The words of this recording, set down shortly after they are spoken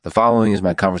The following is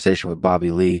my conversation with Bobby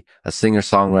Lee, a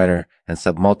singer-songwriter and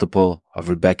submultiple of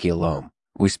Rudbeckia lome.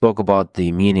 We spoke about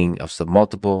the meaning of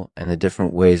submultiple and the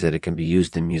different ways that it can be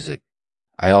used in music.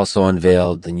 I also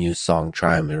unveiled the new song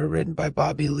Trimeter written by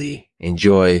Bobby Lee.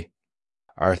 Enjoy.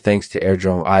 Our thanks to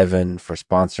Airdrome Ivan for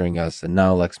sponsoring us and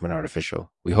now Lexman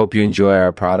Artificial. We hope you enjoy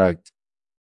our product.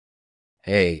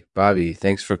 Hey, Bobby,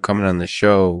 thanks for coming on the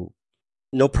show.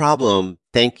 No problem.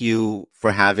 Thank you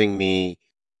for having me.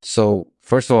 So,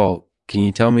 first of all, can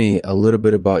you tell me a little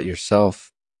bit about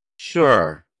yourself?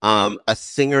 Sure. A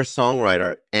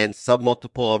singer-songwriter and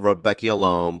submultiple of Rudbeckia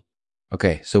lome.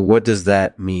 Okay, so what does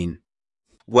that mean?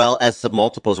 Well, as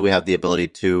submultiples, we have the ability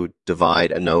to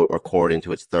divide a note or chord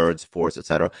into its thirds, fourths,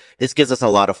 etc. This gives us a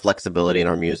lot of flexibility in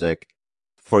our music.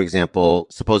 For example,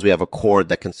 suppose we have a chord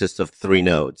that consists of three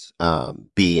notes,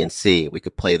 B and C. We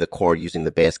could play the chord using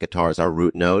the bass guitar as our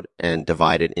root note and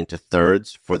divide it into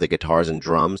thirds for the guitars and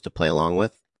drums to play along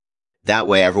with. That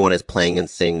way, everyone is playing and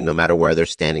singing no matter where they're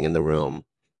standing in the room.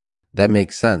 That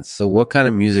makes sense. So what kind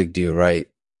of music do you write?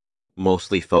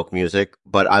 Mostly folk music,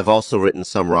 but I've also written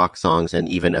some rock songs and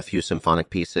even a few symphonic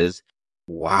pieces.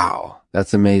 Wow,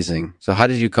 that's amazing. So how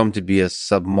did you come to be a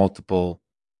submultiple?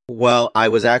 Well, I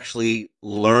was actually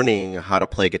learning how to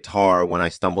play guitar when I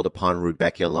stumbled upon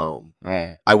Rudbeckia lome.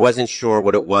 Eh. I wasn't sure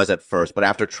what it was at first, but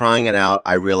after trying it out,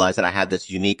 I realized that I had this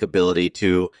unique ability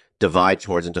to divide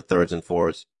chords into thirds and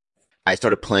fourths. I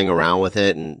started playing around with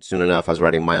it, and soon enough, I was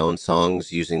writing my own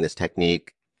songs using this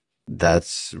technique.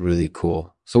 That's really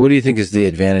cool. So what do you think is the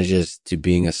advantages to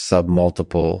being a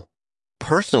submultiple?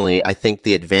 Personally, I think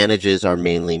the advantages are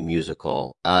mainly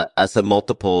musical. As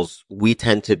submultiples, we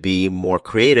tend to be more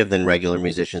creative than regular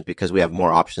musicians because we have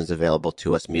more options available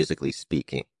to us musically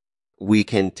speaking. We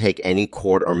can take any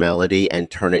chord or melody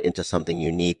and turn it into something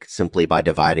unique simply by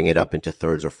dividing it up into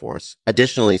thirds or fourths.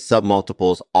 Additionally,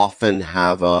 submultiples often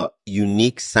have a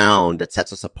unique sound that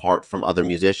sets us apart from other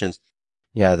musicians.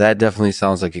 Yeah, that definitely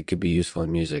sounds like it could be useful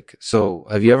in music. So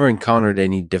have you ever encountered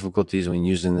any difficulties when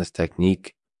using this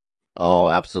technique? Oh,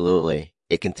 absolutely.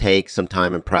 It can take some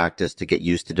time and practice to get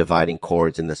used to dividing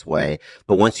chords in this way,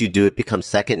 but once you do, it becomes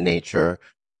second nature.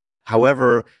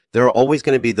 However, there are always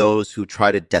going to be those who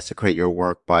try to desecrate your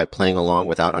work by playing along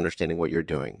without understanding what you're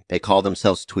doing. They call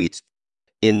themselves tweets.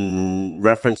 In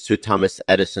reference to Thomas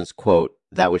Edison's quote,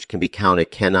 "That which can be counted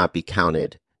cannot be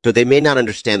counted." So they may not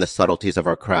understand the subtleties of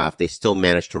our craft. They still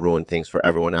manage to ruin things for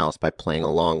everyone else by playing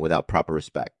along without proper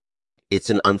respect. It's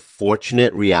an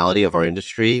unfortunate reality of our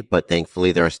industry, but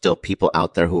thankfully there are still people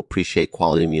out there who appreciate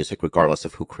quality music regardless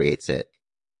of who creates it.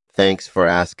 Thanks for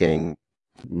asking.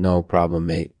 No problem,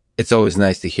 mate. It's always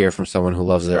nice to hear from someone who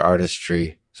loves their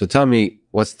artistry. So tell me,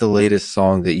 what's the latest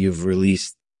song that you've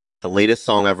released? The latest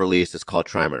song I've released is called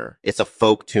Trimeter. It's a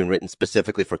folk tune written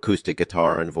specifically for acoustic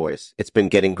guitar and voice. It's been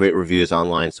getting great reviews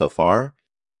online so far.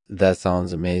 That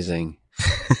sounds amazing.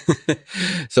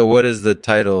 So what does the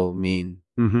title mean?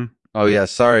 Mm-hmm. Oh yeah,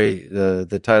 sorry.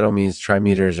 The title means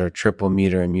trimeters or triple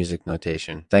meter in music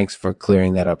notation. Thanks for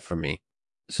clearing that up for me.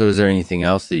 So is there anything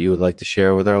else that you would like to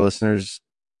share with our listeners?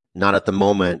 Not at the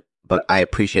moment, but I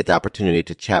appreciate the opportunity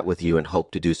to chat with you and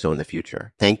hope to do so in the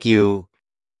future. Thank you.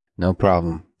 No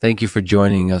problem. Thank you for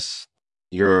joining us.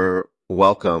 You're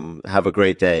welcome. Have a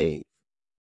great day.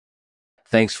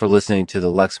 Thanks for listening to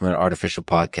the Lexman Artificial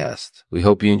Podcast. We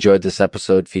hope you enjoyed this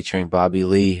episode featuring Bobby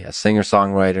Lee, a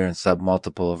singer-songwriter and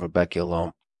submultiple of Rudbeckia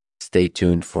lome. Stay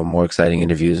tuned for more exciting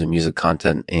interviews and music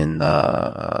content in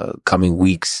coming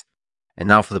weeks. And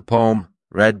now for the poem,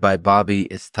 read by Bobby.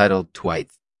 It's titled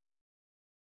Twice.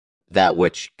 That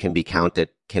which can be counted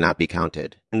cannot be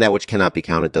counted, and that which cannot be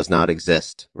counted does not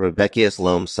exist. Rudbeckia's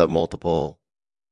lome submultiple